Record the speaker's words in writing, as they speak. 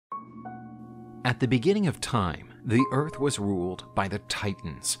At the beginning of time, the earth was ruled by the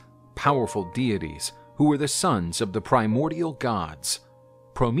Titans, powerful deities who were the sons of the primordial gods.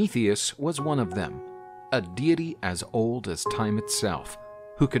 Prometheus was one of them, a deity as old as time itself,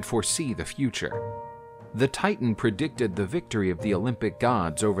 who could foresee the future. The Titan predicted the victory of the Olympic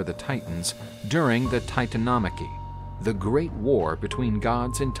gods over the Titans during the Titanomachy, the great war between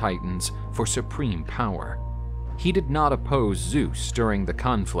gods and Titans for supreme power. He did not oppose Zeus during the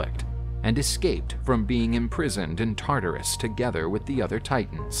conflict, and escaped from being imprisoned in Tartarus together with the other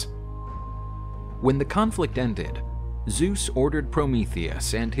Titans. When the conflict ended, Zeus ordered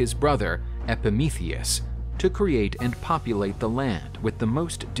Prometheus and his brother Epimetheus to create and populate the land with the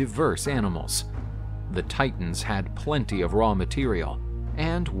most diverse animals. The Titans had plenty of raw material,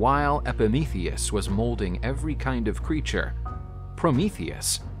 and while Epimetheus was molding every kind of creature,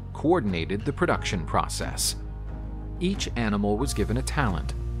 Prometheus coordinated the production process. Each animal was given a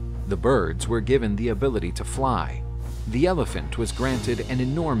talent. The birds were given the ability to fly, the elephant was granted an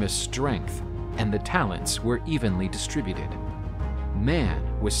enormous strength, and the talents were evenly distributed. Man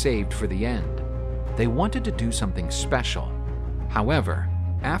was saved for the end. They wanted to do something special. However,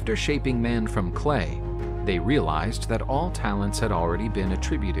 after shaping man from clay, they realized that all talents had already been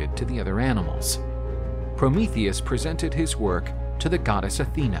attributed to the other animals. Prometheus presented his work to the goddess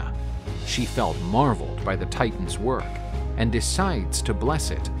Athena. She felt marveled by the Titan's work and decides to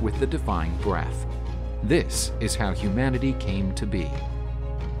bless it with the divine breath. This is how humanity came to be.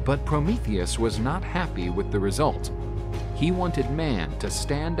 But Prometheus was not happy with the result. He wanted man to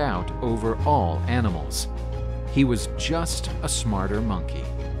stand out over all animals. He was just a smarter monkey.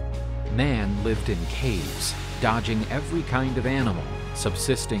 Man lived in caves, dodging every kind of animal,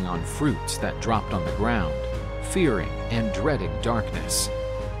 subsisting on fruits that dropped on the ground, fearing and dreading darkness.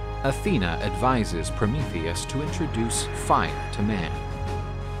 Athena advises Prometheus to introduce fire to man.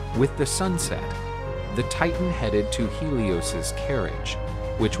 With the sunset, the Titan headed to Helios's carriage,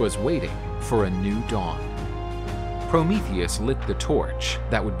 which was waiting for a new dawn. Prometheus lit the torch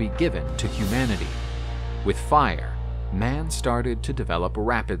that would be given to humanity. With fire, man started to develop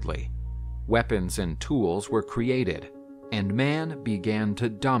rapidly. Weapons and tools were created, and man began to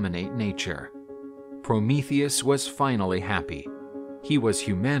dominate nature. Prometheus was finally happy. He was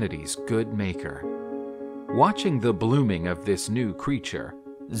humanity's good maker. Watching the blooming of this new creature,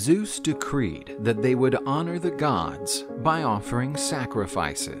 Zeus decreed that they would honor the gods by offering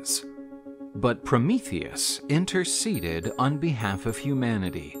sacrifices. But Prometheus interceded on behalf of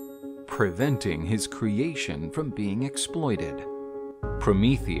humanity, preventing his creation from being exploited.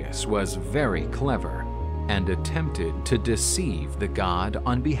 Prometheus was very clever and attempted to deceive the god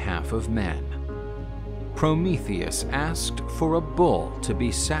on behalf of men. Prometheus asked for a bull to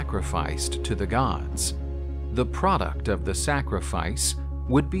be sacrificed to the gods. The product of the sacrifice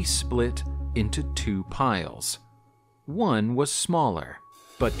would be split into two piles. One was smaller,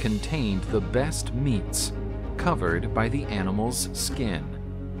 but contained the best meats, covered by the animal's skin.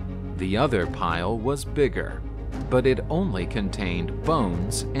 The other pile was bigger, but it only contained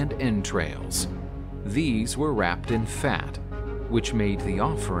bones and entrails. These were wrapped in fat, which made the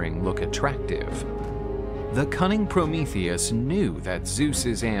offering look attractive. The cunning Prometheus knew that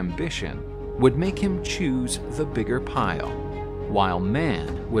Zeus's ambition would make him choose the bigger pile, while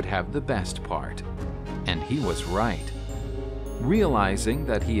man would have the best part. And he was right. Realizing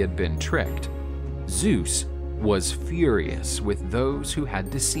that he had been tricked, Zeus was furious with those who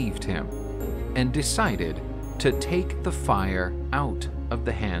had deceived him and decided to take the fire out of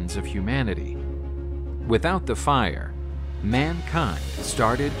the hands of humanity. Without the fire, mankind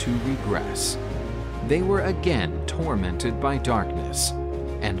started to regress. They were again tormented by darkness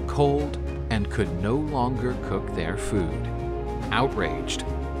and cold and could no longer cook their food. Outraged,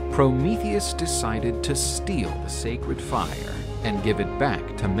 Prometheus decided to steal the sacred fire and give it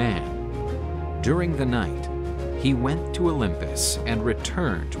back to man. During the night, he went to Olympus and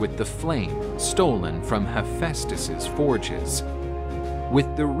returned with the flame stolen from Hephaestus's forges.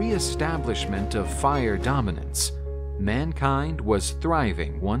 With the re-establishment of fire dominance, mankind was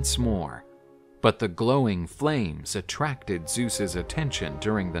thriving once more. But the glowing flames attracted Zeus's attention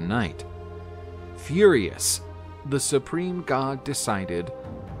during the night. Furious, the supreme god decided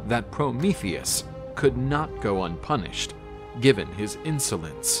that Prometheus could not go unpunished, given his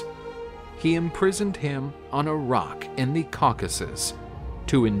insolence. He imprisoned him on a rock in the Caucasus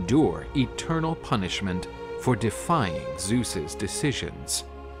to endure eternal punishment for defying Zeus's decisions.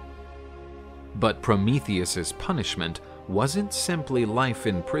 But Prometheus's punishment wasn't simply life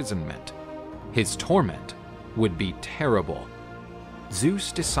imprisonment. His torment would be terrible.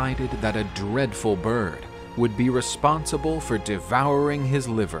 Zeus decided that a dreadful bird would be responsible for devouring his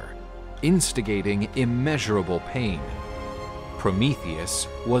liver, instigating immeasurable pain. Prometheus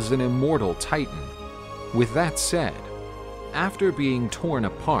was an immortal titan. With that said, after being torn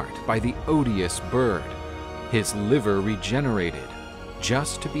apart by the odious bird, his liver regenerated,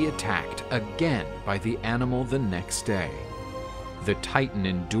 just to be attacked again by the animal the next day. The Titan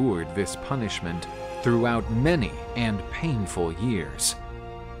endured this punishment throughout many and painful years.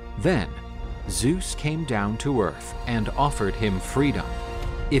 Then, Zeus came down to earth and offered him freedom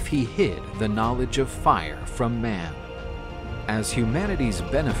if he hid the knowledge of fire from man. As humanity's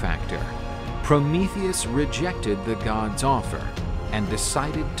benefactor, Prometheus rejected the god's offer and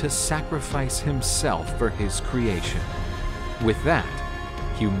decided to sacrifice himself for his creation. With that,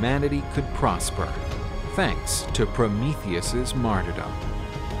 humanity could prosper, thanks to Prometheus's martyrdom.